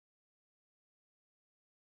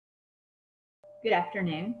Good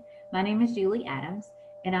afternoon. My name is Julie Adams,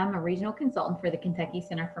 and I'm a regional consultant for the Kentucky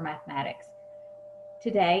Center for Mathematics.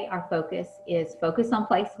 Today, our focus is Focus on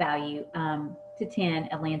Place Value to 10,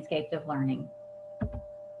 a Landscape of Learning.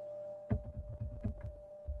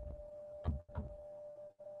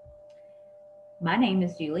 My name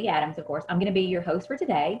is Julie Adams, of course. I'm going to be your host for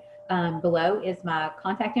today. Below is my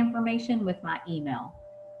contact information with my email.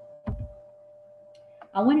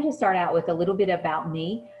 I wanted to start out with a little bit about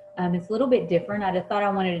me. It's a little bit different. I just thought I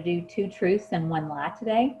wanted to do 2 truths and 1 lie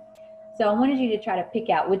today. So I wanted you to try to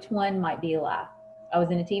pick out which one might be a lie. I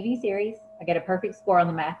was in a TV series. I got a perfect score on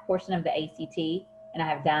the math portion of the ACT, and I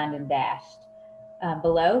have dined and dashed.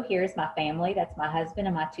 Below, here's my family. That's my husband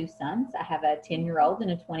and my 2 sons. I have a 10-year-old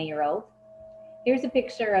and a 20-year-old. Here's a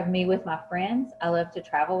picture of me with my friends. I love to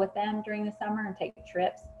travel with them during the summer and take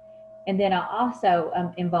trips. And then I also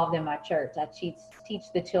am involved in my church. I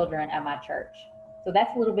teach the children at my church. So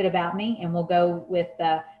that's a little bit about me, and we'll go with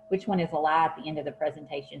which one is a lie at the end of the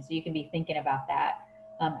presentation. So you can be thinking about that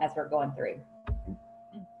as we're going through.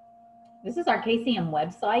 This is our KCM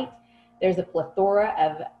website. There's a plethora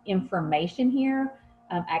of information here,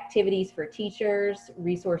 activities for teachers,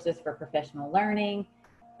 resources for professional learning.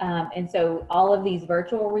 And so all of these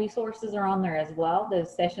virtual resources are on there as well.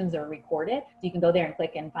 Those sessions are recorded. So you can go there and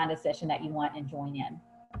click and find a session that you want and join in.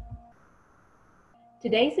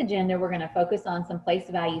 Today's agenda, we're going to focus on some place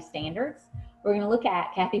value standards. We're going to look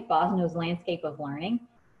at Kathy Fosno's Landscape of Learning.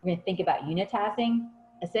 We're going to think about unitizing,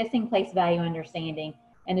 assessing place value understanding,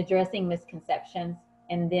 and addressing misconceptions,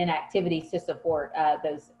 and then activities to support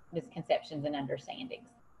those misconceptions and understandings.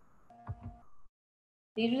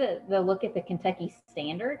 These are the look at the Kentucky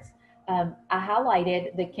standards. I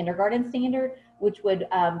highlighted the kindergarten standard, which would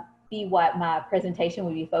be what my presentation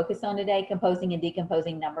would be focused on today, composing and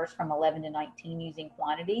decomposing numbers from 11 to 19 using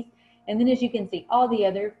quantities. And then as you can see, all the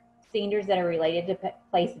other standards that are related to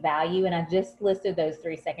place value, and I just listed those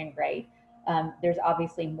 3 second grade. There's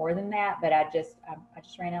obviously more than that, but I just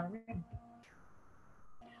ran out of room.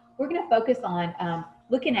 We're going to focus on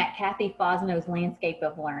looking at Kathy Fosno's Landscape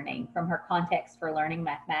of Learning from her Context for Learning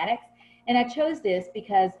Mathematics. And I chose this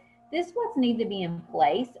because this is what's need to be in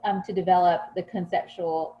place to develop the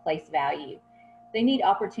conceptual place value. They need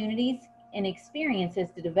opportunities and experiences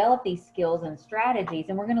to develop these skills and strategies,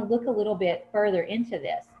 and we're going to look a little bit further into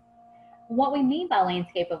this. What we mean by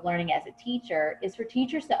landscape of learning as a teacher is for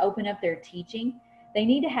teachers to open up their teaching. They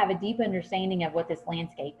need to have a deep understanding of what this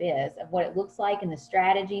landscape is, of what it looks like, and the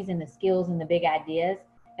strategies and the skills and the big ideas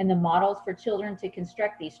and the models for children to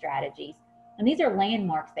construct these strategies. And these are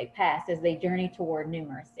landmarks they pass as they journey toward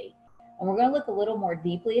numeracy. And we're going to look a little more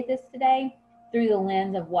deeply at this today through the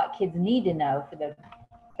lens of what kids need to know for the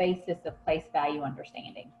basis of place value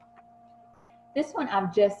understanding. This one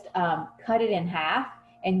I've just cut it in half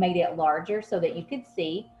and made it larger so that you could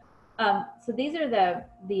see. So these are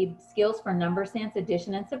the skills for number sense,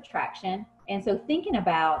 addition, and subtraction. And so thinking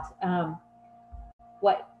about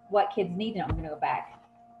what kids need to know, I'm going to go back.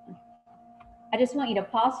 I just want you to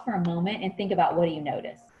pause for a moment and think about what do you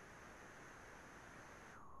notice.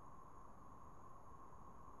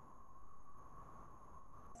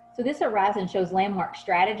 So this horizon shows landmark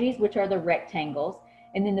strategies, which are the rectangles,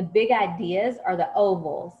 and then the big ideas are the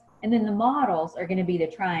ovals, and then the models are going to be the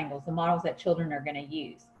triangles, the models that children are going to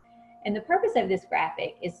use. And the purpose of this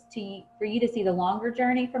graphic is for you to see the longer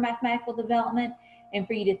journey for mathematical development, and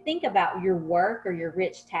for you to think about your work or your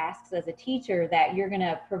rich tasks as a teacher that you're going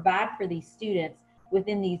to provide for these students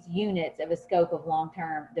within these units of a scope of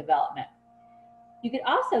long-term development. You could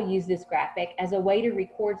also use this graphic as a way to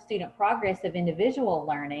record student progress of individual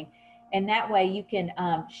learning, and that way you can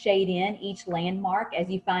shade in each landmark as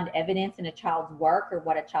you find evidence in a child's work or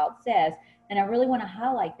what a child says. And I really want to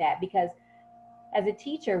highlight that because as a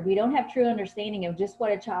teacher, we don't have true understanding of just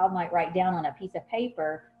what a child might write down on a piece of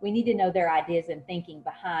paper. We need to know their ideas and thinking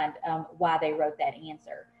behind why they wrote that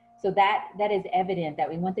answer. So that is evident that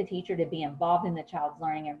we want the teacher to be involved in the child's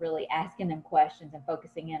learning and really asking them questions and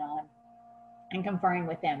focusing in on and conferring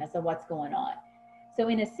with them as to what's going on. So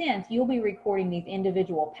in a sense, you'll be recording these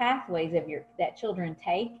individual pathways that children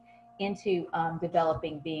take into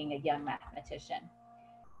developing being a young mathematician.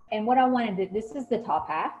 And what I wanted to, this is the top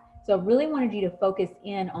half. So I really wanted you to focus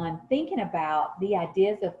in on thinking about the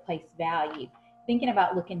ideas of place value, thinking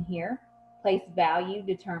about looking here, place value,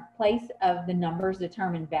 place of the numbers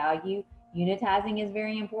determine value. Unitizing is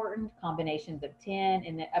very important, combinations of 10,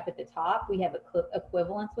 and then up at the top, we have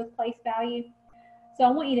equivalence with place value. So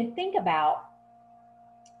I want you to think about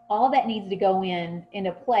all that needs to go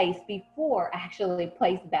into place before actually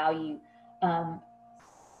place value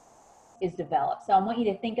is developed. So I want you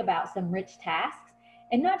to think about some rich tasks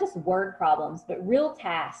and not just word problems, but real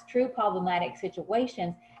tasks, true problematic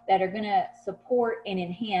situations that are going to support and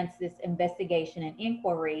enhance this investigation and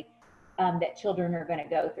inquiry that children are going to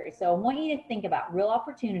go through. So I want you to think about real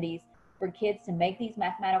opportunities for kids to make these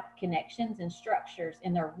mathematical connections and structures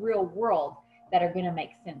in their real world that are going to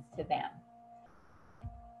make sense to them.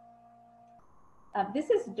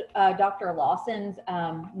 This is Dr. Lawson's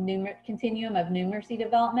continuum of numeracy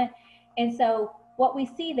development. And so what we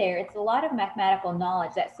see there, it's a lot of mathematical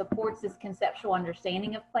knowledge that supports this conceptual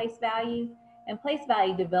understanding of place value. And place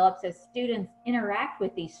value develops as students interact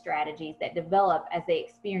with these strategies that develop as they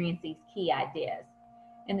experience these key ideas.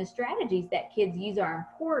 And the strategies that kids use are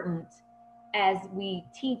important as we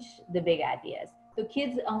teach the big ideas. So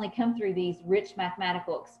kids only come through these rich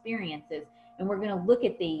mathematical experiences, and we're going to look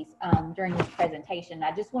at these during this presentation.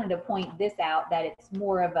 I just wanted to point this out, that it's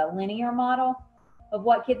more of a linear model of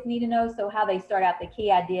what kids need to know. So how they start out the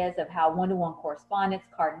key ideas of how one-to-one correspondence,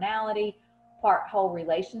 cardinality, part-whole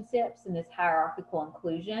relationships, and this hierarchical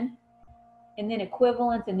inclusion, and then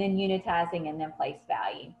equivalence, and then unitizing, and then place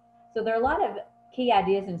value. So there are a lot of key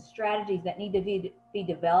ideas and strategies that need to be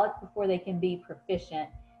developed before they can be proficient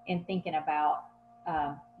in thinking about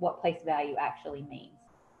what place value actually means.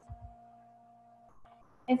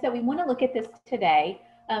 And so we want to look at this today.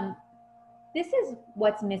 This is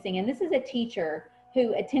what's missing, and this is a teacher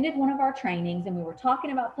who attended one of our trainings, and we were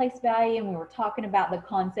talking about place value, and we were talking about the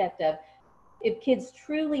concept of if kids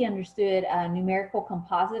truly understood a numerical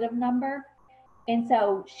composite of number. And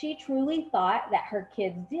so she truly thought that her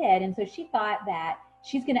kids did. And so she thought that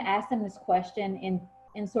she's going to ask them this question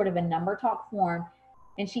in sort of a number talk form.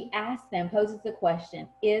 And she asked them, poses the question,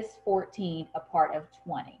 is 14 a part of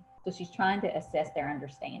 20? So she's trying to assess their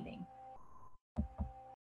understanding.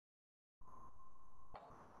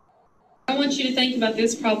 I want you to think about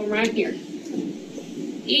this problem right here.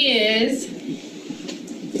 Is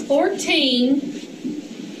 14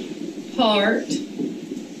 part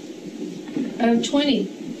of 20?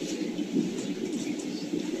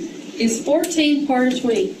 Is 14 part of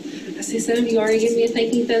 20? I see some of you already giving me a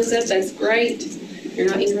thinking thumbs up. That's great. You're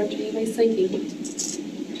not interrupting anybody's thinking.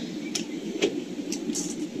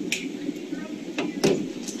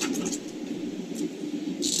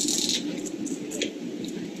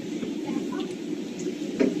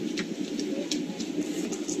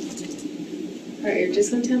 You're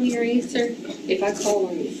just going to tell me your answer if I call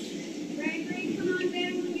on you.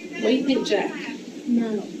 What do you think, Jack?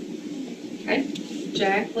 No. Okay.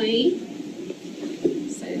 Jack Lee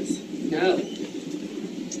says no.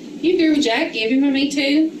 You agree with Jack? Give him a me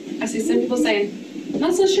too. I see some people saying, I'm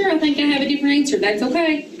not so sure. I think I have a different answer. That's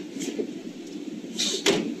okay.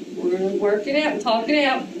 We're going to work it out and talk it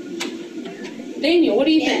out. Daniel, what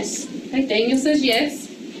do you think? Okay, Daniel says yes.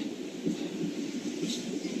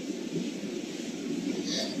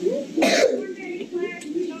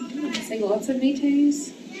 Lots of me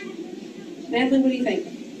toos. Natalie, what do you think?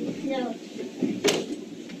 No.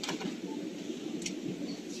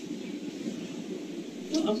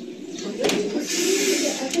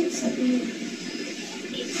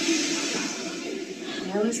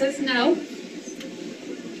 Marla says no.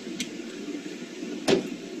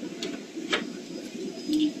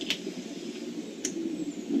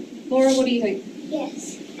 Laura, what do you think?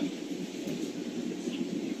 Yes.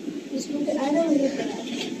 I don't know that.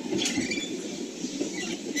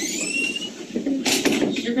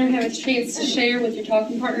 You're going to have a chance to share with your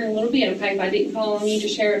talking partner in a little bit, okay? If I didn't call on you to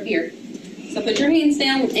share up here. So put your hands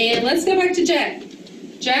down, and let's go back to Jack.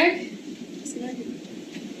 Jack,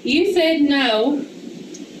 you said no.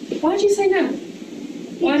 Why did you say no?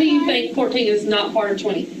 Why do you think 14 is not part of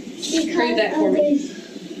 20? Prove that for me.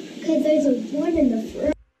 Because there's a 1 in the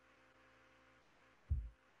front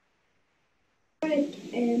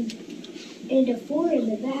and a 4 in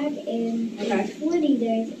the back, and in 20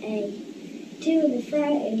 there's a 2 in the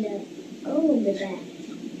front and a O in the back.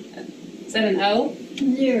 Is that an O?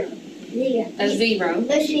 0. A 0.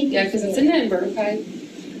 Yeah, because it's a number, okay?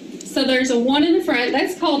 So there's a 1 in the front.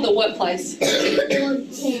 That's called the what place? The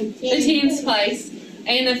tens place.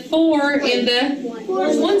 And a 4 in the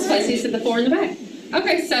ones place. He said the 4 in the back.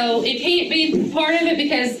 Okay, so it can't be part of it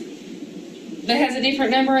because that has a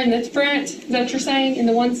different number in the front. Is that what you're saying? In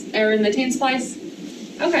the ones or in the tens place?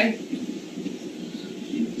 Okay.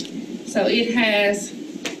 So it has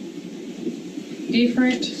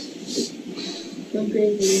different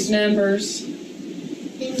numbers.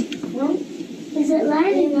 Is it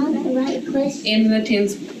right or not the right question? In the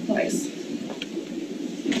tens place.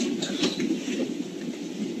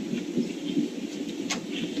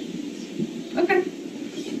 Okay.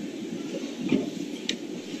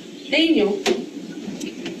 Daniel,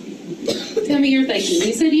 tell me your thinking.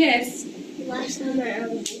 You said yes. Last summer I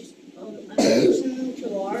was listening to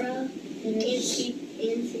Laura, and she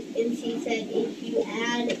said if you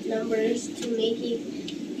add numbers to make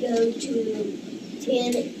it go to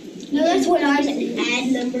 10. No, that's what I meant.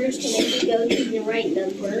 Add numbers to make it go to the right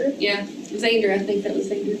number. Yeah, Xander, I think that was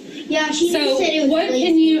Xander. Yeah, she said it was. So what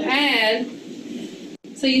can you add?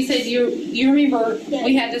 So you said you remember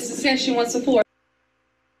we had this discussion once before.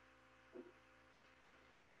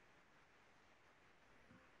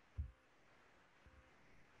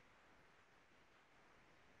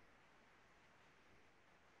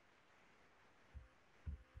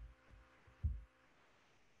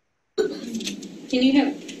 Can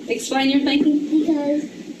you explain your thinking? Because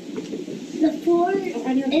the 4 is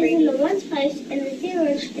in the ones place and the 0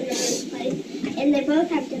 is in the ones place, and they both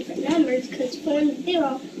have different numbers because 4 and 0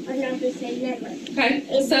 are not the same number. Okay,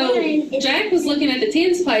 so Jack was looking at the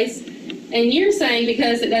tens place, and you're saying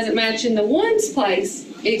because it doesn't match in the ones place,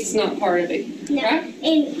 it's not part of it, no. Right?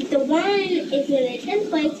 And the 1 is in the tens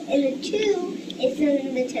place, and the 2 is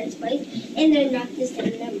in the tens place, and they're not the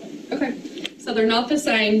same number. Okay, so they're not the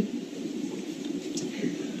same.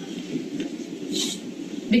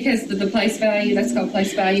 Because the place value, that's called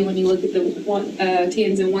place value when you look at the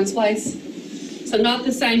tens in ones place. So not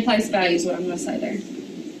the same place value is what I'm going to say there.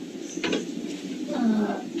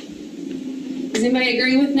 Does anybody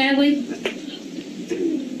agree with Natalie?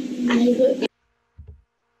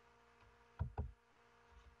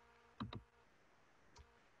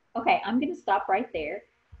 Okay, I'm going to stop right there.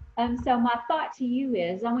 So my thought to you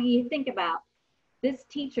is, I want you to think about this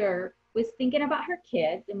teacher was thinking about her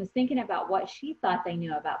kids and was thinking about what she thought they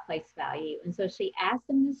knew about place value. And so she asked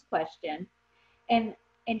them this question, and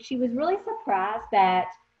she was really surprised that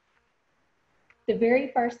the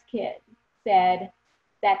very first kid said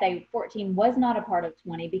that 14 was not a part of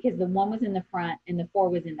 20 because the 1 was in the front and the 4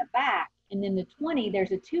 was in the back. And then the 20,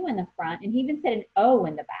 there's a 2 in the front, and he even said an O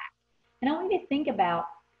in the back. And I want you to think about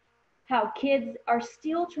how kids are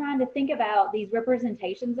still trying to think about these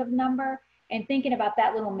representations of number and thinking about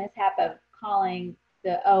that little mishap of calling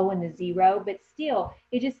the O and the 0, but still,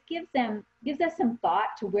 it just gives us some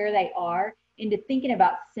thought to where they are into thinking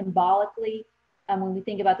about symbolically when we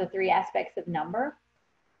think about the 3 aspects of number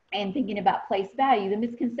and thinking about place value, the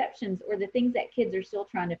misconceptions or the things that kids are still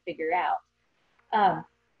trying to figure out.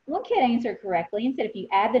 One kid answered correctly and said if you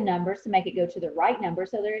add the numbers to make it go to the right number,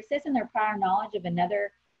 so they're assessing their prior knowledge of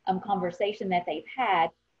another conversation that they've had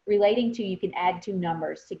relating to you can add 2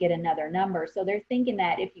 numbers to get another number. So they're thinking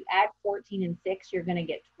that if you add 14 and 6, you're going to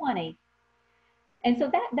get 20. And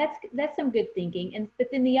so that's some good thinking. But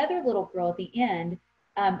then the other little girl at the end,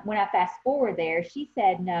 when I fast forward there, she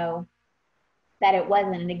said no, that it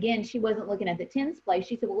wasn't. And again, she wasn't looking at the tens place.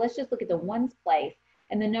 She said, well, let's just look at the ones place,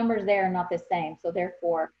 and the numbers there are not the same. So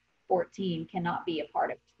therefore, 14 cannot be a part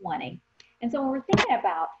of 20. And so when we're thinking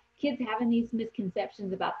about kids having these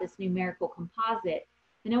misconceptions about this numerical composite,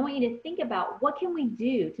 and I want you to think about what can we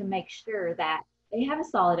do to make sure that they have a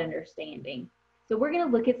solid understanding. So we're going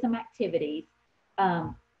to look at some activities,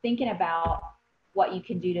 thinking about what you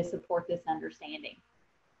can do to support this understanding.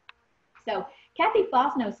 So Kathy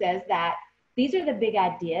Fosno says that these are the big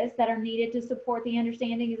ideas that are needed to support the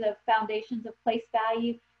understanding of the foundations of place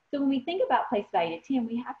value. So when we think about place value at 10,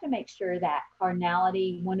 we have to make sure that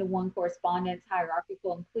cardinality, one-to-one correspondence,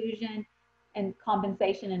 hierarchical inclusion, and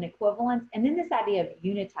compensation and equivalence, and then this idea of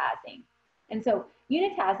unitizing. And so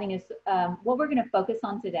unitizing is what we're going to focus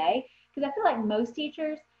on today, because I feel like most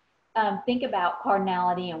teachers think about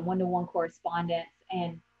cardinality and one-to-one correspondence,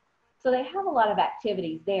 and so they have a lot of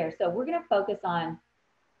activities there. So we're going to focus on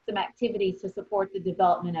some activities to support the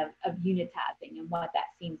development of unitizing and what that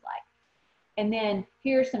seems like. And then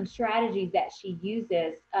here are some strategies that she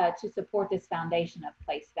uses to support this foundation of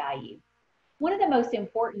place value. One of the most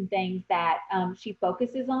important things that she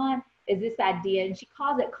focuses on is this idea, and she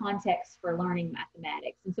calls it context for learning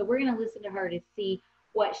mathematics. And so we're going to listen to her to see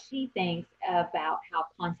what she thinks about how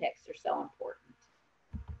contexts are so important.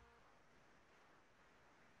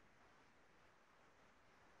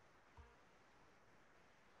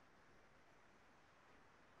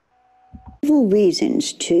 Several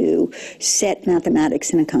reasons to set mathematics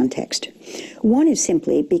in a context. One is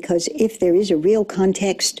simply because if there is a real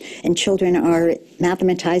context and children are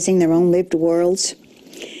mathematizing their own lived worlds,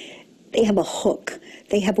 they have a hook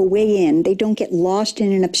They have a way in. They don't get lost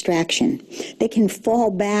in an abstraction. They can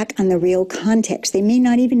fall back on the real context. They may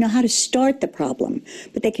not even know how to start the problem,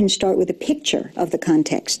 but they can start with a picture of the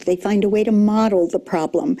context. They find a way to model the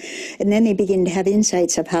problem, and then they begin to have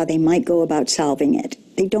insights of how they might go about solving it.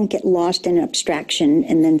 They don't get lost in abstraction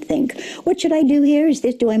and then think, what should I do here? Is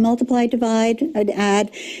this, do I multiply, divide,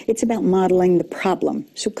 add? It's about modeling the problem.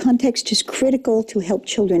 So context is critical to help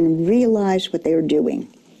children realize what they're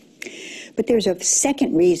doing. But there's a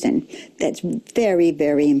second reason that's very,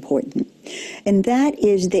 very important. And that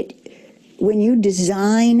is that when you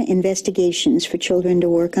design investigations for children to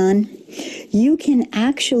work on, you can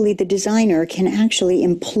actually, the designer can actually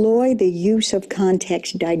employ the use of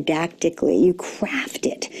context didactically. You craft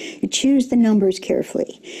it. You choose the numbers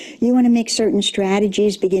carefully. You want to make certain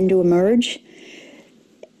strategies begin to emerge.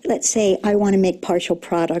 Let's say I want to make partial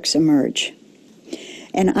products emerge.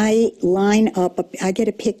 And I line up, I get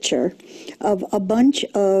a picture of a bunch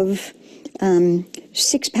of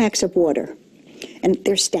 6 packs of water, and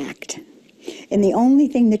they're stacked. And the only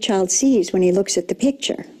thing the child sees when he looks at the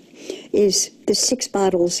picture is the 6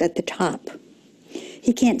 bottles at the top.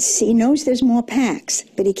 He can't see, he knows there's more packs,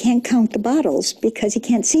 but he can't count the bottles because he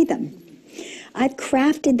can't see them. I've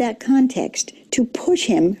crafted that context to push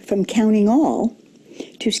him from counting all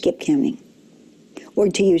to skip counting, or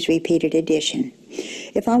to use repeated addition.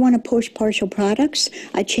 If I want to push partial products,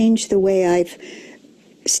 I change the way I've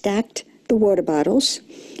stacked the water bottles,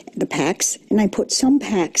 the packs, and I put some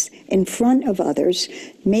packs in front of others.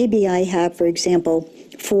 Maybe I have, for example,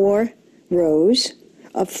 4 rows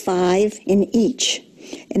of 5 in each.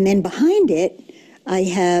 And then behind it, I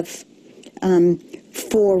have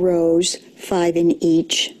 4 rows, 5 in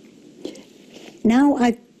each. Now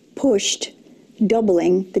I've pushed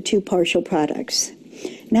doubling the 2 partial products.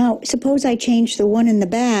 Now, suppose I change the one in the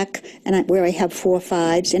back, and where I have 4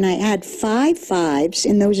 5s, and I add 5 5s,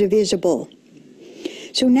 and those are visible.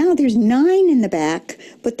 So now there's 9 in the back,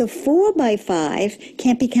 but the 4 by 5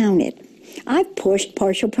 can't be counted. I've pushed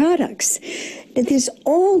partial products. There's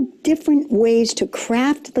all different ways to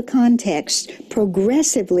craft the context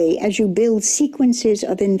progressively as you build sequences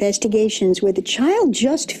of investigations where the child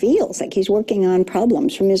just feels like he's working on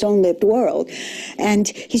problems from his own lived world. And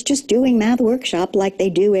he's just doing math workshop like they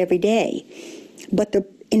do every day. But the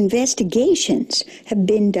investigations have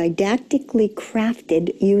been didactically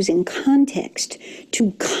crafted using context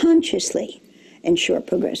to consciously ensure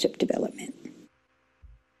progressive development.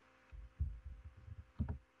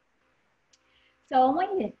 So I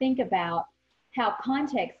want you to think about how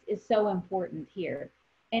context is so important here,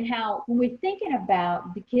 and how when we're thinking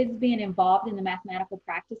about the kids being involved in the mathematical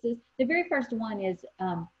practices, the very first one is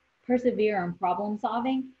persevere in problem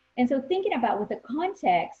solving. And so thinking about with the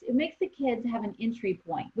context, it makes the kids have an entry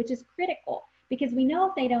point, which is critical, because we know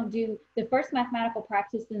if they don't do the first mathematical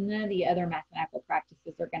practice, then none of the other mathematical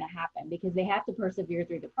practices are going to happen, because they have to persevere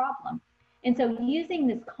through the problem. And so using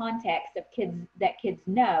this context of kids that kids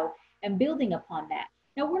know and building upon that.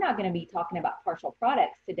 Now, we're not going to be talking about partial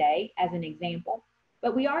products today as an example,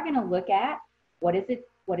 but we are going to look at what does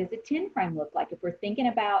a 10 prime look like if we're thinking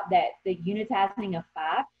about that the unitizing of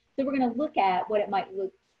 5. So we're going to look at what it might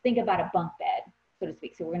think about a bunk bed, so to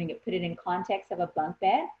speak. So we're going to put it in context of a bunk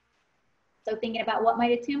bed. So thinking about what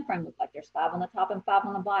might a 10 prime look like. There's 5 on the top and 5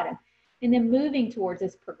 on the bottom. And then moving towards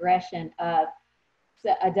this progression of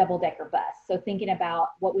a double-decker bus. So thinking about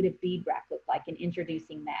what would a bead rack look like and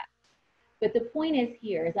introducing that. But the point is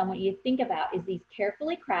here is I want you to think about is these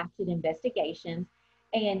carefully crafted investigations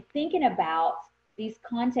and thinking about these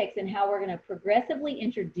contexts and how we're going to progressively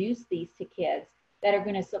introduce these to kids that are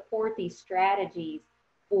going to support these strategies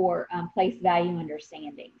for place value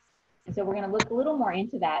understandings. And so we're going to look a little more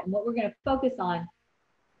into that. And what we're going to focus on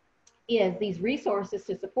is these resources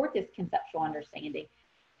to support this conceptual understanding.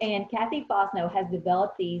 And Kathy Fosno has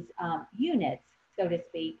developed these units, so to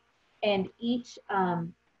speak, and each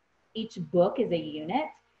book is a unit.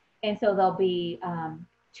 And so there'll be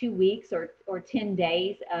 2 weeks or 10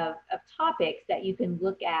 days of topics that you can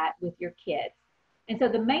look at with your kids. And so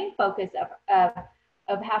the main focus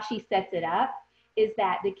of how she sets it up is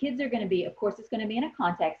that the kids are going to be, of course, it's going to be in a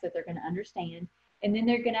context that they're going to understand. And then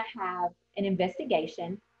they're going to have an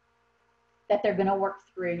investigation that they're going to work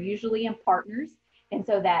through, usually in partners. And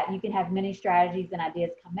so that you can have many strategies and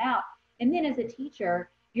ideas come out. And then as a teacher,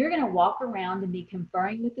 you're going to walk around and be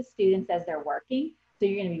conferring with the students as they're working. So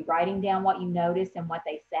you're going to be writing down what you notice and what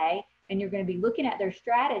they say. And you're going to be looking at their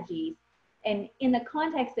strategies. And in the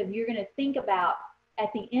context of you're going to think about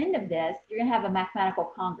at the end of this, you're going to have a mathematical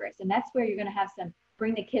congress. And that's where you're going to have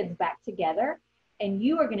bring the kids back together. And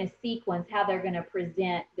you are going to sequence how they're going to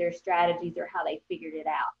present their strategies or how they figured it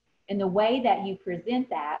out. And the way that you present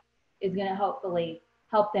that is going to hopefully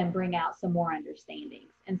help them bring out some more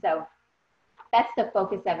understandings. And so that's the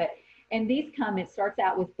focus of it. And these come, it starts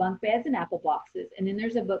out with bunk beds and apple boxes. And then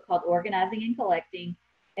there's a book called Organizing and Collecting.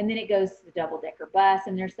 And then it goes to the double-decker bus,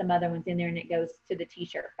 and there's some other ones in there, and it goes to the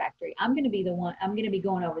t-shirt factory. I'm going to be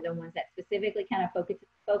going over the ones that specifically kind of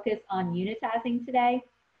focus on unitizing today.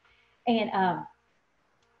 And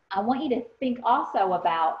I want you to think also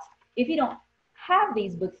about, if you don't have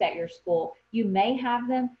these books at your school, you may have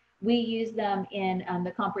them. We use them in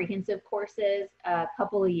the comprehensive courses a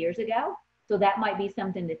couple of years ago. So that might be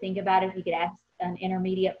something to think about if you could ask an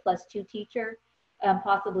intermediate +2 teacher,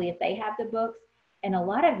 possibly if they have the books. And a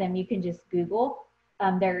lot of them you can just Google.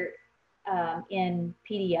 They're in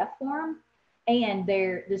PDF form, and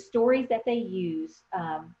the stories that they use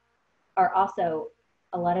are also,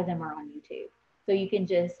 a lot of them are on YouTube. So you can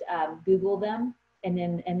just Google them, and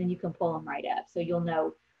then you can pull them right up. So you'll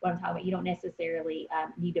know what I'm talking about. You don't necessarily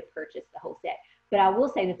need to purchase the whole set. But I will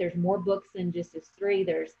say that there's more books than just this 3.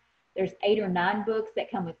 There's 8 or 9 books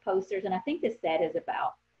that come with posters, and I think the set is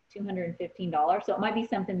about $215. So it might be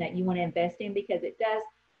something that you want to invest in, because it does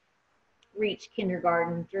reach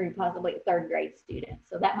kindergarten through possibly 3rd grade students.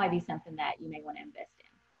 So that might be something that you may want to invest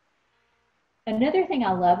in. Another thing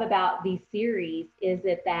I love about these series is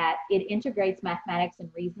that it integrates mathematics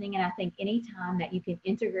and reasoning. And I think anytime that you can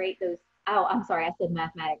integrate those, oh, I'm sorry, I said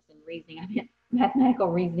mathematics and reasoning. I meant mathematical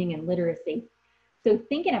reasoning and literacy. So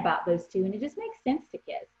thinking about those two, and it just makes sense to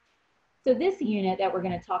kids. So this unit that we're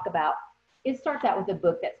going to talk about, it starts out with a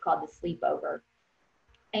book that's called The Sleepover.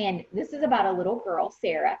 And this is about a little girl,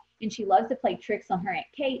 Sarah, and she loves to play tricks on her Aunt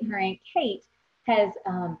Kate. And her Aunt Kate has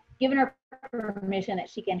given her permission that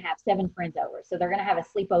she can have 7 friends over. So they're going to have a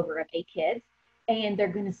sleepover of 8 kids, and they're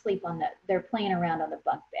going to sleep they're playing around on the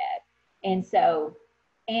bunk bed. And so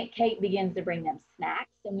Aunt Kate begins to bring them snacks.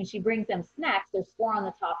 And when she brings them snacks, there's 4 on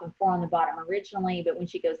the top and 4 on the bottom originally. But when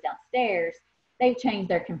she goes downstairs, they've changed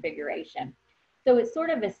their configuration. So it's sort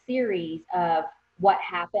of a series of what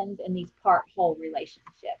happens in these part-whole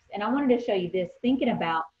relationships. And I wanted to show you this, thinking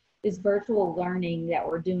about this virtual learning that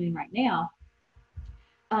we're doing right now.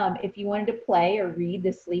 If you wanted to play or read the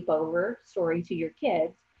sleepover story to your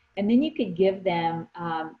kids, and then you could give them,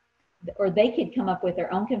 or they could come up with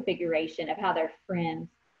their own configuration of how their friends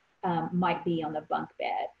might be on the bunk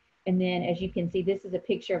bed. And then, as you can see, this is a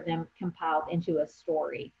picture of them compiled into a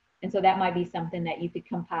story. And so that might be something that you could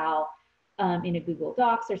compile in a Google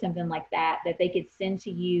Docs or something like that, that they could send to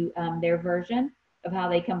you their version of how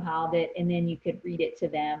they compiled it, and then you could read it to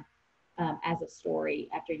them as a story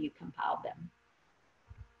after you compiled them.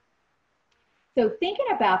 So thinking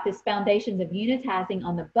about this foundations of unitizing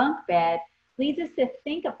on the bunk bed leads us to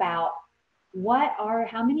think about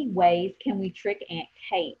how many ways can we trick Aunt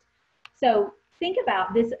Kate? So think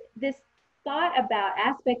about this thought about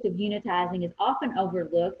aspect of unitizing is often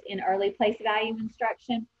overlooked in early place value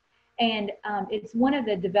instruction. And it's one of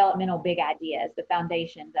the developmental big ideas, the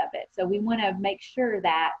foundations of it. So we want to make sure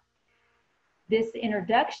that this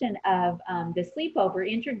introduction of the sleepover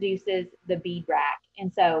introduces the bead rack.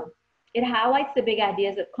 And so it highlights the big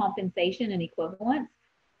ideas of compensation and equivalence.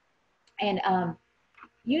 And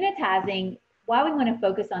unitizing, why we want to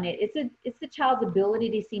focus on it, it's the child's ability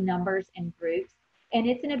to see numbers and groups. And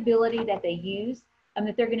it's an ability that they use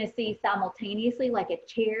that they're going to see simultaneously, like a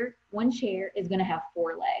chair. One chair is going to have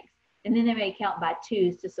 4 legs. And then they may count by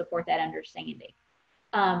 2s to support that understanding.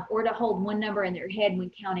 Or to hold one number in their head when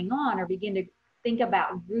counting on, or begin to think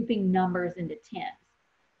about grouping numbers into 10s.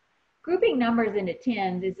 Grouping numbers into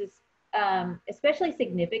 10s is especially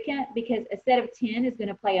significant because a set of 10 is going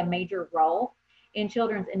to play a major role in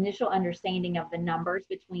children's initial understanding of the numbers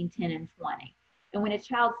between 10 and 20. And when a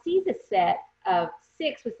child sees a set of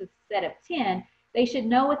 6 with a set of 10, they should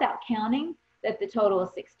know without counting that the total is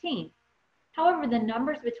 16. However, the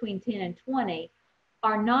numbers between 10 and 20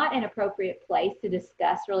 are not an appropriate place to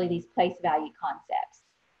discuss really these place value concepts.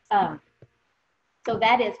 So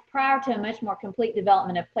that is prior to a much more complete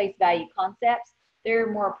development of place value concepts.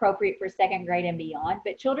 They're more appropriate for 2nd grade and beyond,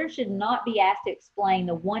 but children should not be asked to explain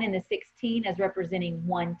the 1 and the 16 as representing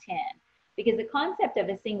 110, because the concept of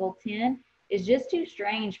a single 10 is just too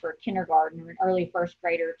strange for a kindergarten or an early 1st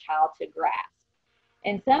grader child to grasp.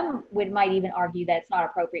 And some might even argue that it's not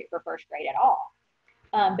appropriate for 1st grade at all.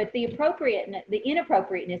 But the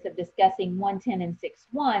inappropriateness of discussing 110 and 6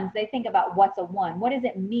 1s, they think about what's a 1. What does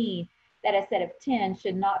it mean that a set of 10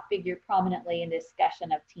 should not figure prominently in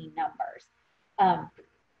discussion of teen numbers?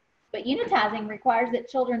 But unitizing requires that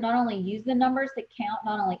children not only use the numbers to count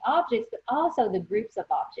not only objects, but also the groups of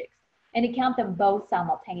objects, and to count them both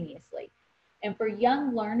simultaneously. And for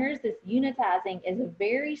young learners, this unitizing is a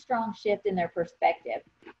very strong shift in their perspective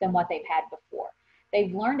than what they've had before.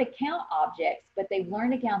 They've learned to count objects, but they've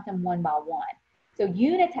learned to count them one by one. So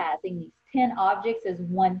unitizing these 10 objects as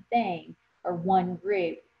one thing or one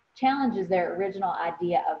group challenges their original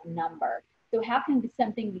idea of number. So how can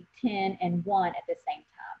something be 10 and 1 at the same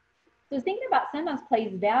time? So thinking about sometimes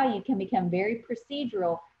place value can become very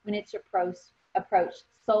procedural when it's approached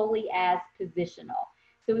solely as positional.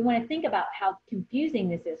 So we want to think about how confusing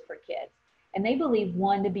this is for kids. And they believe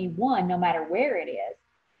 1 to be 1 no matter where it is.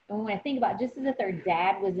 And we want to think about just as if their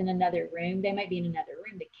dad was in another room, they might be in another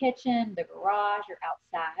room, the kitchen, the garage, or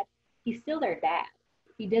outside. He's still their dad.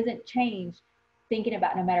 He doesn't change thinking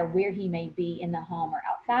about no matter where he may be in the home or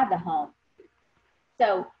outside the home.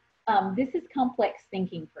 So this is complex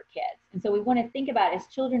thinking for kids. And so we want to think about as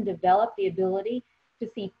children develop the ability to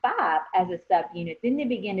see 5 as a subunit, then they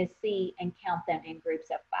begin to see and count them in groups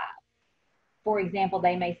of 5. For example,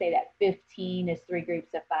 they may say that 15 is 3 groups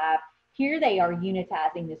of 5. Here they are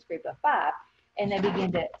unitizing this group of 5, and they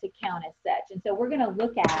begin to count as such. And so we're going to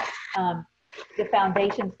look at the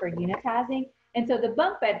foundations for unitizing. And so the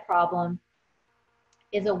bunk bed problem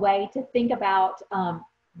is a way to think about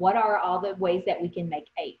what are all the ways that we can make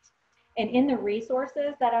 8. And in the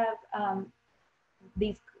resources that I've,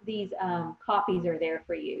 these copies are there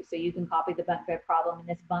for you. So you can copy the bunk bed problem and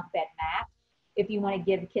this bunk bed map if you want to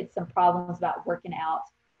give kids some problems about working out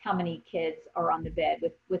how many kids are on the bed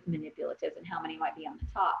with manipulatives and how many might be on the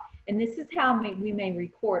top. And this is how we may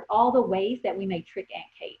record all the ways that we may trick Aunt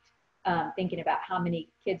Kate, thinking about how many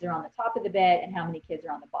kids are on the top of the bed and how many kids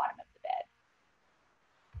are on the bottom of the bed.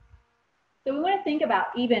 So we want to think about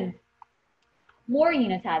even more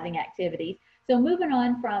unitizing activities. So moving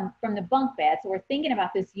on from the bunk bed, so we're thinking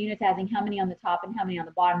about this unitizing how many on the top and how many on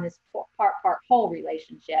the bottom, this part-whole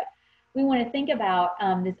relationship. We want to think about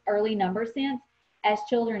this early number sense as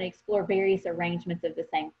children explore various arrangements of the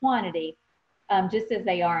same quantity, just as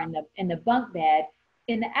they are in the bunk bed.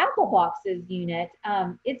 In the apple boxes unit,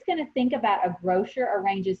 it's going to think about a grocer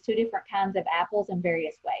arranges 2 different kinds of apples in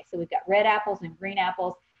various ways. So we've got red apples and green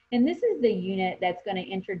apples. And this is the unit that's going to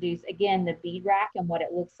introduce, again, the bead rack and what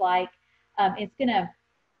it looks like. It's going to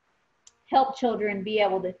help children be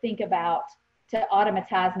able to think about, to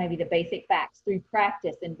automatize maybe the basic facts through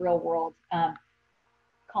practice and real world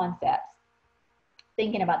concepts.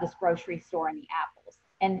 Thinking about this grocery store and the apples.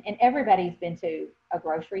 And everybody's been to a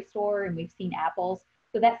grocery store and we've seen apples.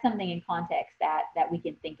 So that's something in context that we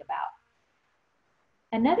can think about.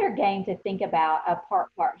 Another game to think about, a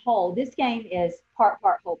part-whole. This game is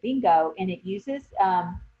part-whole bingo, and it uses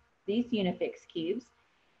these Unifix cubes.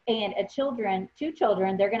 And 2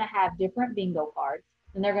 children, they're going to have different bingo cards,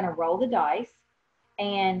 and they're going to roll the dice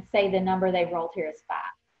and say the number they rolled here is 5.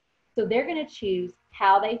 So they're going to choose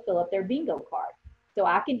how they fill up their bingo card. So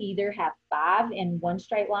I can either have 5 in one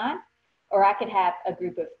straight line, or I could have a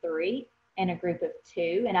group of 3 and a group of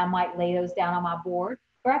 2, and I might lay those down on my board.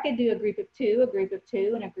 Or I could do a group of 2,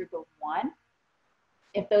 and a group of 1,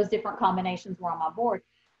 if those different combinations were on my board.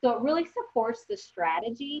 So it really supports the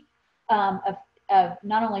strategy of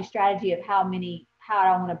not only strategy of how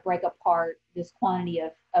I want to break apart this quantity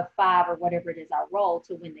of 5 or whatever it is I roll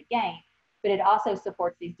to win the game, but it also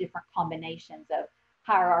supports these different combinations of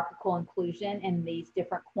hierarchical inclusion and these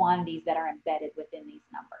different quantities that are embedded within these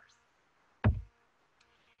numbers.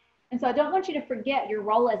 And so I don't want you to forget your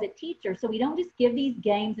role as a teacher. So we don't just give these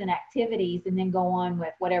games and activities and then go on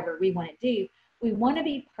with whatever we want to do. We want to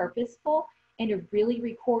be purposeful and really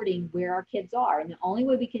recording where our kids are. And the only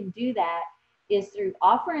way we can do that is through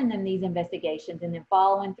offering them these investigations and then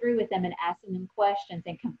following through with them and asking them questions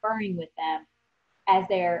and conferring with them as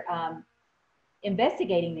they're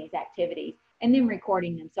investigating these activities and then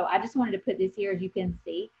recording them. So I just wanted to put this here, as you can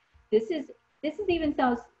see. This is even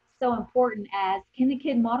so important as, can the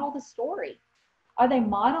kid model the story? Are they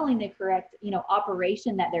modeling the correct,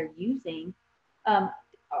 operation that they're using?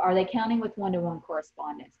 Are they counting with one-to-one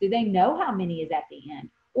correspondence? Do they know how many is at the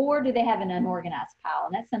end? Or do they have an unorganized pile?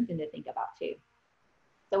 And that's something to think about too.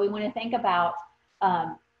 So we want to think about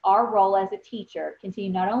our role as a teacher.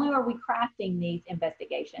 Continue, not only are we crafting these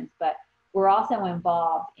investigations, but we're also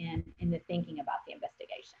involved in the thinking about the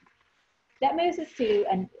investigation. That moves us to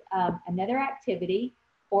another activity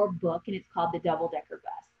or book, and it's called the double-decker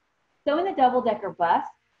bus. So in the double-decker bus,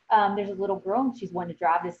 there's a little girl and she's wanting to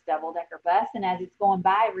drive this double-decker bus, and as it's going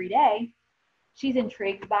by every day, she's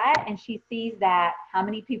intrigued by it, and she sees that how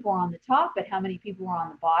many people are on the top, but how many people are on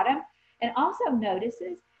the bottom, and also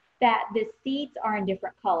notices that the seats are in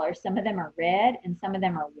different colors. Some of them are red and some of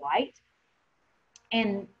them are white,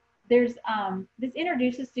 and there's this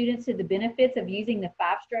introduces students to the benefits of using the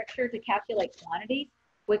 5 structure to calculate quantities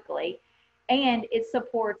quickly, and it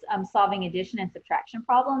supports solving addition and subtraction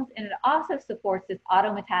problems, and it also supports this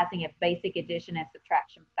automatizing of basic addition and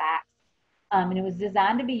subtraction facts. And it was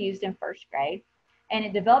designed to be used in 1st grade, and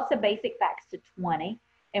it develops a basic facts to 20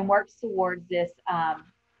 and works towards this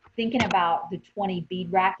thinking about the 20 bead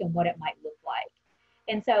rack and what it might look like.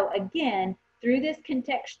 And so again, through this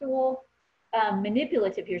contextual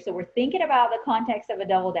manipulative here, so we're thinking about the context of a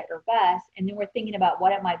double-decker bus, and then we're thinking about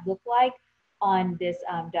what it might look like on this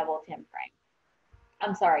double 10 frame.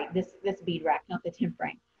 I'm sorry, this bead rack, not the 10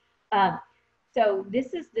 frame. So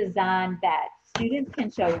this is designed that students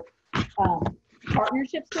can show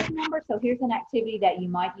partnerships with numbers. So here's an activity that you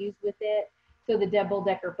might use with it. So the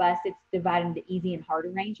double-decker bus, it's divided into easy and hard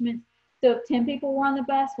arrangements. So if 10 people were on the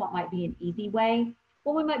bus, what might be an easy way?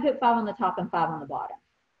 Well, we might put 5 on the top and 5 on the bottom.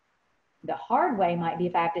 The hard way might be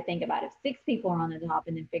if I have to think about if 6 people are on the top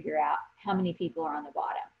and then figure out how many people are on the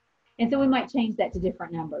bottom. And so we might change that to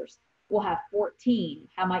different numbers. We'll have 14.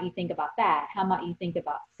 How might you think about that? How might you think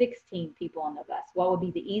about 16 people on the bus? What would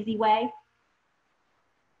be the easy way?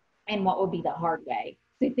 And what would be the hard way?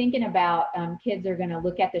 So thinking about kids are going to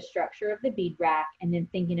look at the structure of the bead rack and then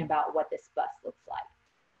thinking about what this bus looks like.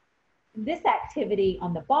 This activity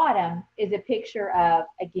on the bottom is a picture of,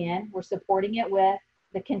 again, we're supporting it with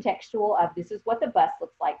the contextual of this is what the bus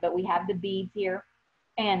looks like, but we have the beads here.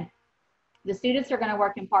 And the students are going to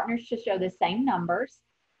work in partners to show the same numbers,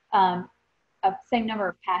 same number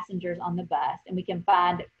of passengers on the bus, and we can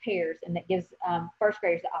find pairs, and that gives 1st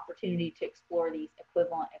graders the opportunity to explore these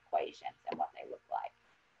equivalent equations and what they look like.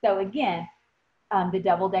 So again, the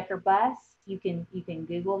double-decker bus, you can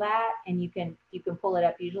Google that, and you can pull it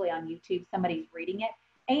up usually on YouTube. Somebody's reading it.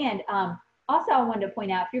 And also I wanted to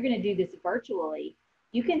point out, if you're going to do this virtually,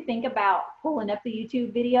 you can think about pulling up the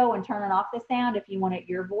YouTube video and turning off the sound if you want it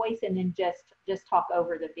your voice, and then just talk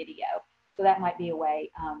over the video. So that might be a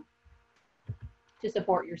way to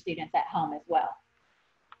support your students at home as well.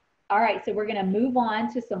 All right, so we're going to move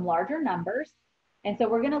on to some larger numbers. And so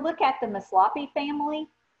we're going to look at the Mislopi family.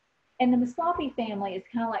 And the Mislopi family is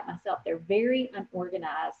kind of like myself. They're very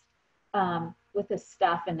unorganized with the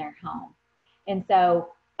stuff in their home. And so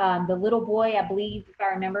the little boy, I believe, if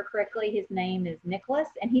I remember correctly, his name is Nicholas,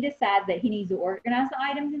 and he decides that he needs to organize the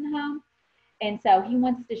items in the home. And so he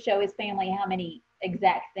wants to show his family how many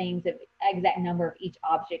exact things, exact number of each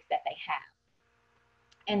object that they have.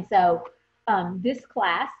 And so this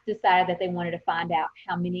class decided that they wanted to find out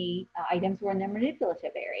how many items were in their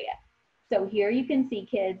manipulative area. So here you can see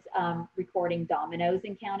kids recording dominoes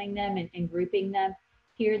and counting them and grouping them.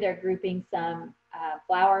 Here they're grouping some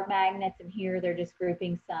flower magnets, and here they're just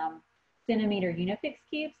grouping some centimeter Unifix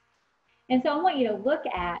cubes. And so I want you to look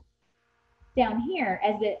at down here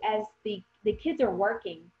as the kids are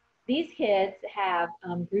working. These kids have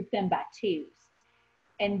grouped them by 2s,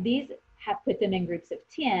 and these have put them in groups of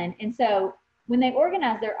 10. And so when they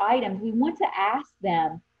organize their items, we want to ask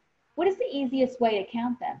them, what is the easiest way to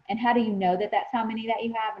count them? And how do you know that that's how many that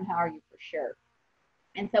you have, and how are you for sure?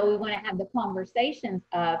 And so we want to have the conversations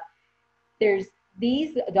of,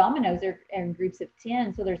 these dominoes are in groups of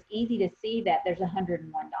 10, so there's easy to see that there's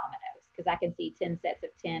 101 dominoes, because I can see 10 sets of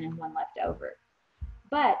 10 and 1 left over.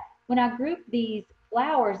 But when I group these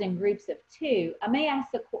flowers in groups of 2, I may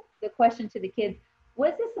ask the question to the kids,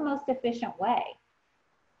 was this the most efficient way?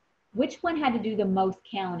 Which one had to do the most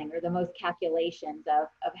counting or the most calculations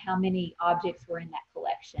of how many objects were in that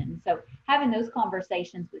collection? So having those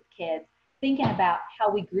conversations with kids, thinking about how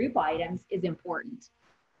we group items is important.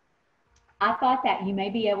 I thought that you may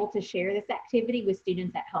be able to share this activity with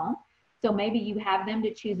students at home. So maybe you have them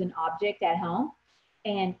to choose an object at home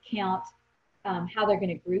and count how they're going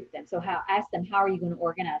to group them. So ask them, how are you going to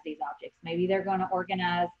organize these objects? Maybe they're going to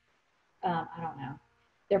organize, I don't know,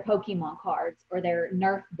 their Pokemon cards, or their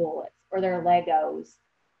Nerf bullets, or their Legos,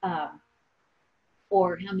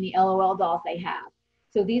 or how many LOL dolls they have.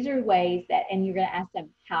 So these are ways that, and you're going to ask them,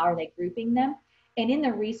 how are they grouping them? And in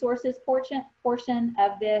the resources portion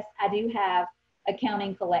of this, I do have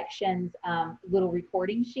accounting collections, little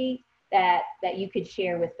recording sheet that you could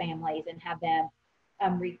share with families and have them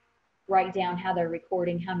write down how they're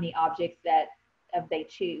recording, how many objects that they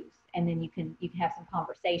choose. And then you can have some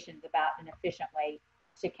conversations about an efficient way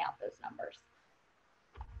to count those numbers.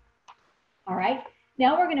 All right,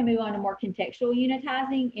 now we're going to move on to more contextual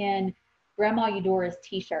unitizing in Grandma Eudora's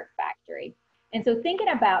T-shirt factory. And so thinking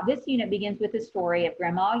about this unit begins with the story of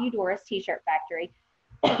Grandma Eudora's T-shirt factory.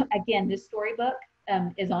 Again, this storybook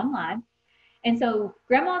is online. And so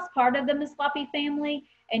Grandma's part of the Mislopi family,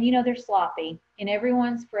 And they're sloppy, and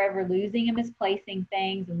everyone's forever losing and misplacing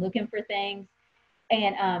things and looking for things.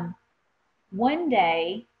 And one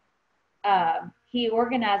day, he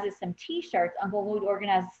organizes some t-shirts. Uncle Lloyd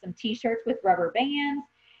organizes some t-shirts with rubber bands.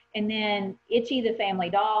 And then Itchy, the family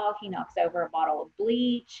dog, he knocks over a bottle of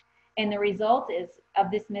bleach. And the result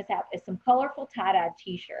of this mishap is some colorful tie-dye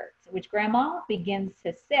t-shirts, which Grandma begins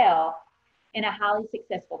to sell in a highly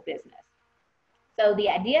successful business. So the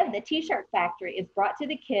idea of the t-shirt factory is brought to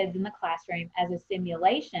the kids in the classroom as a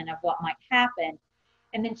simulation of what might happen.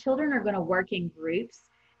 And then children are going to work in groups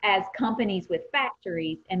as companies with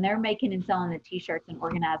factories, and they're making and selling the t-shirts and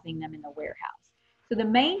organizing them in the warehouse. So the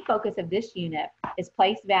main focus of this unit is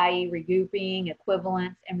place value, regrouping,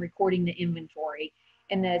 equivalence, and recording the inventory.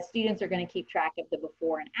 And the students are going to keep track of the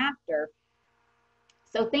before and after.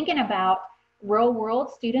 So thinking about real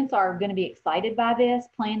world, students are going to be excited by this,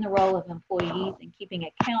 playing the role of employees and keeping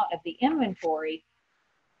account of the inventory,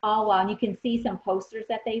 all while you can see some posters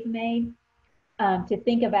that they've made to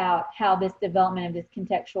think about how this development of this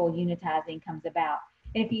contextual unitizing comes about.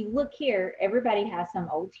 And if you look here, everybody has some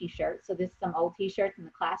old t-shirts. So this is some old t-shirts in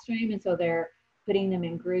the classroom. And so they're putting them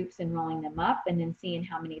in groups and rolling them up and then seeing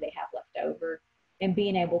how many they have left over and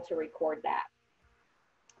being able to record that.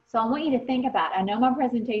 So I want you to think about, I know my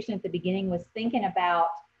presentation at the beginning was thinking about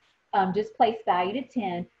just place value to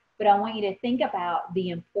 10, but I want you to think about the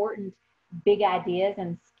important big ideas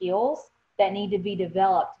and skills that need to be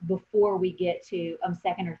developed before we get to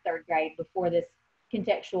second or third grade, before this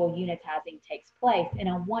contextual unitizing takes place. And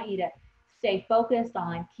I want you to stay focused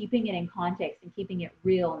on keeping it in context and keeping it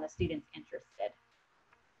real and the students interested.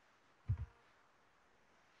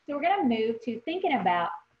 So we're going to move to thinking about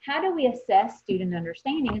how do we assess student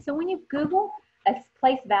understanding. And so when you Google a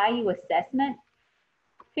place value assessment,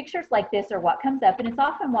 pictures like this are what comes up, and it's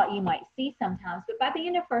often what you might see sometimes. But by the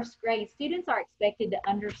end of first grade, students are expected to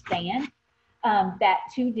understand that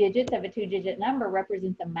 2 digits of a 2-digit number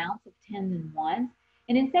represents amounts of tens and ones.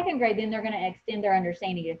 And in second grade, then they're going to extend their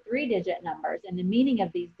understanding to 3-digit numbers and the meaning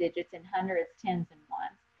of these digits in hundreds, tens, and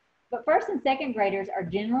ones. But first and second graders are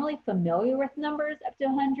generally familiar with numbers up to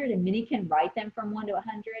 100, and many can write them from 1 to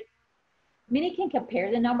 100. Many can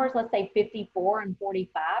compare the numbers, let's say 54 and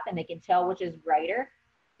 45, and they can tell which is greater.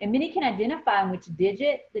 And many can identify in which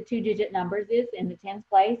digit the 2-digit numbers is in the tens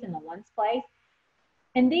place and the ones place.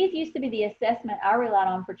 And these used to be the assessment I relied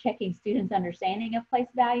on for checking students' understanding of place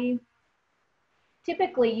value.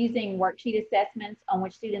 Typically using worksheet assessments on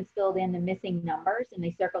which students filled in the missing numbers, and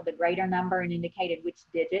they circled the greater number and indicated which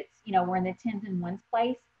digits, were in the tens and ones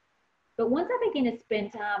place. But once I began to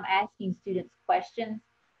spend time asking students questions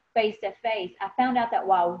face to face, I found out that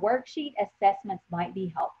while worksheet assessments might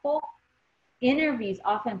be helpful, interviews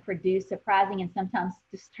often produce surprising and sometimes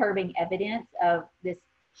disturbing evidence of this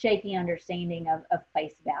shaky understanding of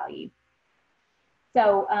place value.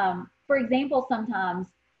 So, for example, sometimes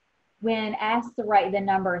when asked to write the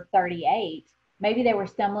number 38, maybe they were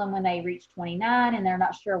stumbling when they reached 29 and they're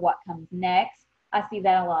not sure what comes next. I see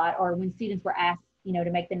that a lot. Or when students were asked, to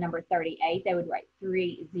make the number 38, they would write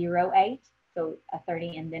 308, so a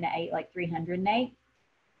 30 and then an 8, like 308.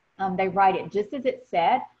 They write it just as it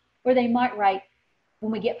said, or they might write,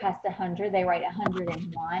 when we get past 100, they write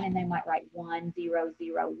 101, and they might write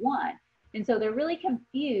 1001. And so they're really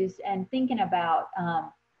confused and thinking about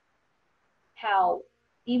how,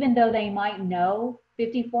 even though they might know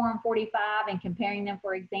 54 and 45 and comparing them,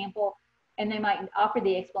 for example, and they might offer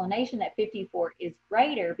the explanation that 54 is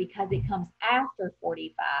greater because it comes after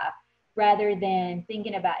 45, rather than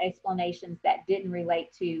thinking about explanations that didn't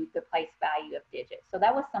relate to the place value of digits. So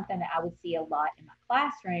that was something that I would see a lot in my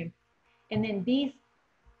classroom. And then these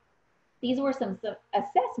were some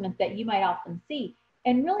assessments that you might often see.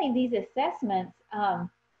 And really these assessments,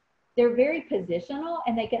 they're very positional,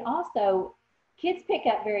 and they can also, kids pick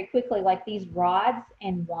up very quickly, like these rods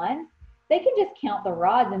and ones. They can just count the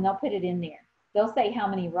rods and they'll put it in there. They'll say how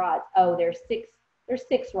many rods. Oh, there's six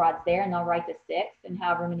rods there, and they'll write the 6, and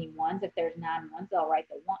however many ones. If there's 9 ones, they'll write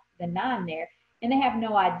the 9 there. And they have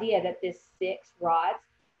no idea that this 6 rods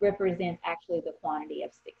represents actually the quantity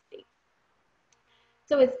of 60.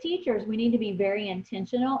 So as teachers, we need to be very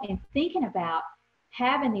intentional in thinking about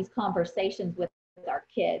having these conversations with our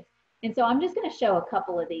kids. And so I'm just going to show a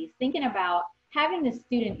couple of these, thinking about having the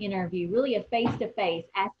student interview, really a face-to-face,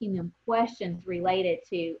 asking them questions related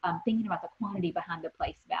to thinking about the quantity behind the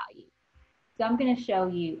place value. So I'm going to show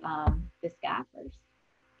you this guy first.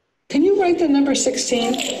 Can you write the number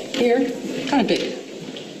 16 here? Kind of big.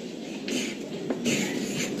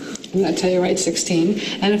 I'm going to tell you, write 16.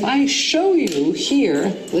 And if I show you here,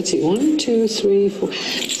 let's see, 1, 2, 3, 4.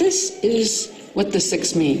 This is what the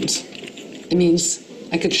 6 means. It means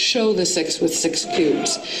I could show the 6 with 6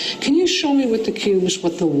 cubes. Can you show me with the cubes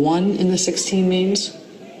what the 1 in the 16 means?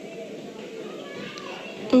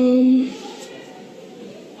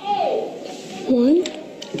 1.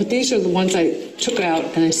 But these are the ones I took out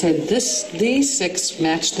and I said, these 6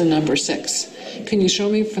 match the number 6. Can you show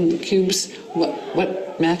me from the cubes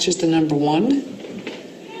what matches the number 1?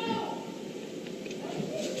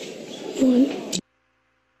 1.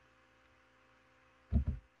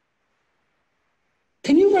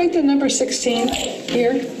 Can you write the number 16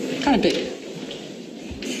 here? Kind of big.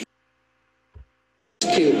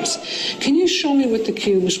 Cubes. Can you show me with the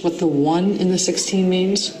cubes what the 1 in the 16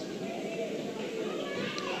 means?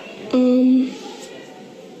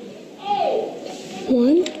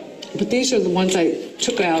 1. But these are the ones I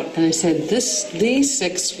took out and I said, these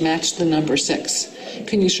 6 match the number 6.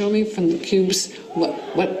 Can you show me from the cubes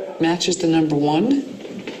what matches the number 1?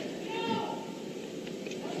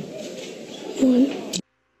 1.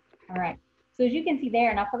 All right. So as you can see there,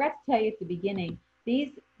 and I forgot to tell you at the beginning,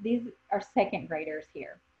 these are second graders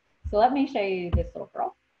here. So let me show you this little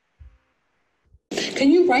girl. Can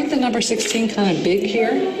you write the number 16 kind of big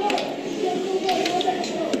here?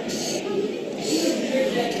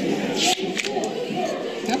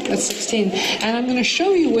 Yep, that's 16. And I'm going to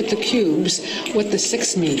show you with the cubes what the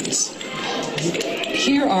 6 means.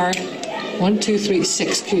 Here are 1, 2, 3,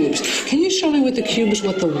 6 cubes. Can you show me with the cubes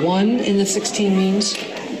what the 1 in the 16 means?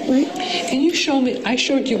 What? Can you show me, I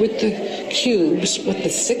showed you with the cubes what the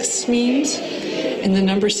 6 means in the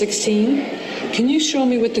number 16. Can you show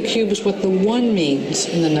me with the cubes what the 1 means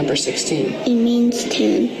in the number 16? It means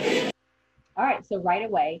 10. All right, so right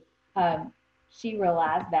away, she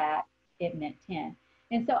realized that it meant 10.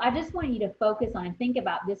 And so I just want you to focus on and think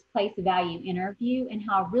about this place value interview and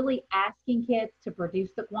how really asking kids to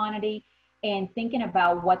produce the quantity and thinking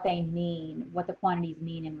about what they mean, what the quantities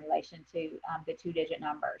mean in relation to the 2-digit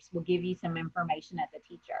numbers will give you some information as a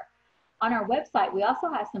teacher. On our website, we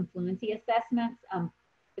also have some fluency assessments,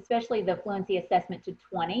 especially the fluency assessment to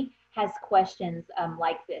 20 has questions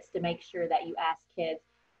like this to make sure that you ask kids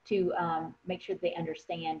to make sure that they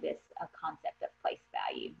understand this concept of place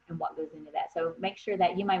value and what goes into that. So make sure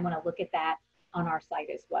that you might want to look at that on our site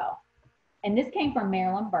as well. And this came from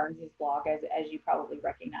Marilyn Burns' blog, as you probably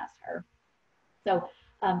recognized her. So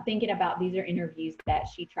thinking about these are interviews that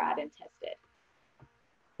she tried and tested.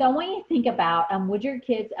 So I want you to think about, would your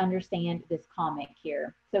kids understand this comment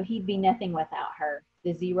here? So he'd be nothing without her.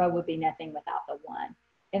 The 0 would be nothing without the 1.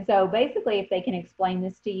 And so basically, if they can explain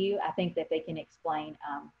this to you, I think that they can explain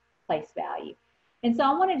place value. And so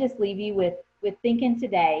I want to just leave you with thinking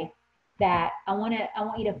today that I want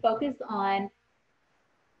you to focus on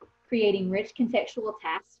creating rich contextual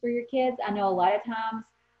tasks for your kids. I know a lot of times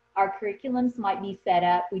our curriculums might be set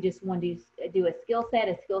up. We just want to do a skill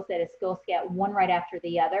set, one right after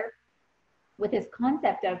the other, with this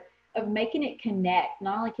concept of making it connect,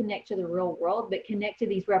 not only connect to the real world, but connect to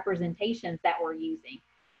these representations that we're using.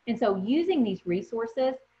 And so using these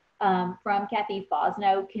resources from Kathy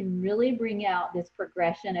Fosno can really bring out this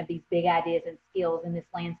progression of these big ideas and skills in this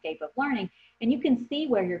landscape of learning. And you can see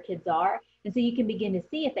where your kids are. And so you can begin to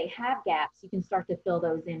see if they have gaps, you can start to fill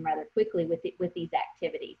those in rather quickly with these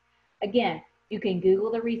activities. Again, you can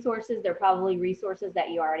Google the resources. They're probably resources that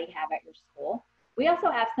you already have at your school. We also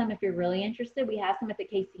have some, if you're really interested, we have some at the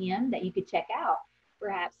KCM that you could check out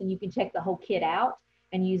perhaps, and you can check the whole kit out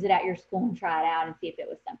and use it at your school and try it out and see if it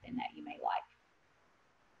was something that you may like.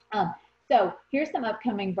 So here's some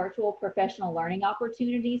upcoming virtual professional learning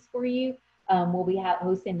opportunities for you. We'll be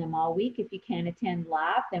hosting them all week. If you can attend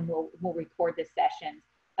live, then we'll record the sessions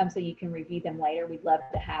so you can review them later. We'd love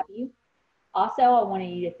to have you. Also, I wanted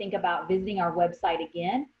you to think about visiting our website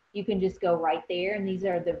again. You can just go right there, and these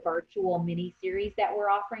are the virtual mini series that we're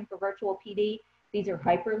offering for virtual PD. These are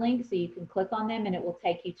hyperlinks, so you can click on them and it will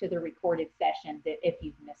take you to the recorded sessions if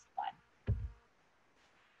you've missed one.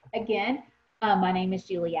 Again, my name is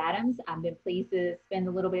Julie Adams. I've been pleased to spend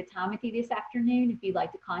a little bit of time with you this afternoon. If you'd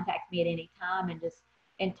like to contact me at any time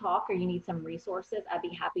and talk, or you need some resources, I'd be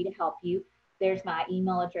happy to help you. There's my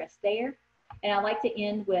email address there. And I'd like to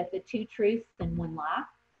end with the 2 truths and 1 lie.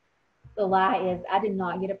 The lie is I did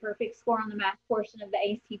not get a perfect score on the math portion of the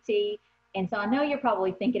ACT. And so I know you're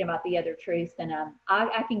probably thinking about the other truths, and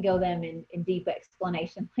I can go them in deep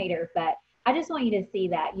explanation later, but I just want you to see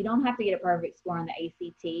that you don't have to get a perfect score on the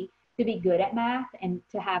ACT to be good at math and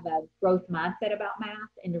to have a growth mindset about math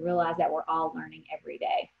and to realize that we're all learning every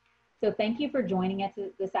day. So thank you for joining us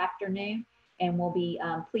this afternoon, and we'll be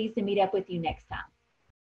pleased to meet up with you next time.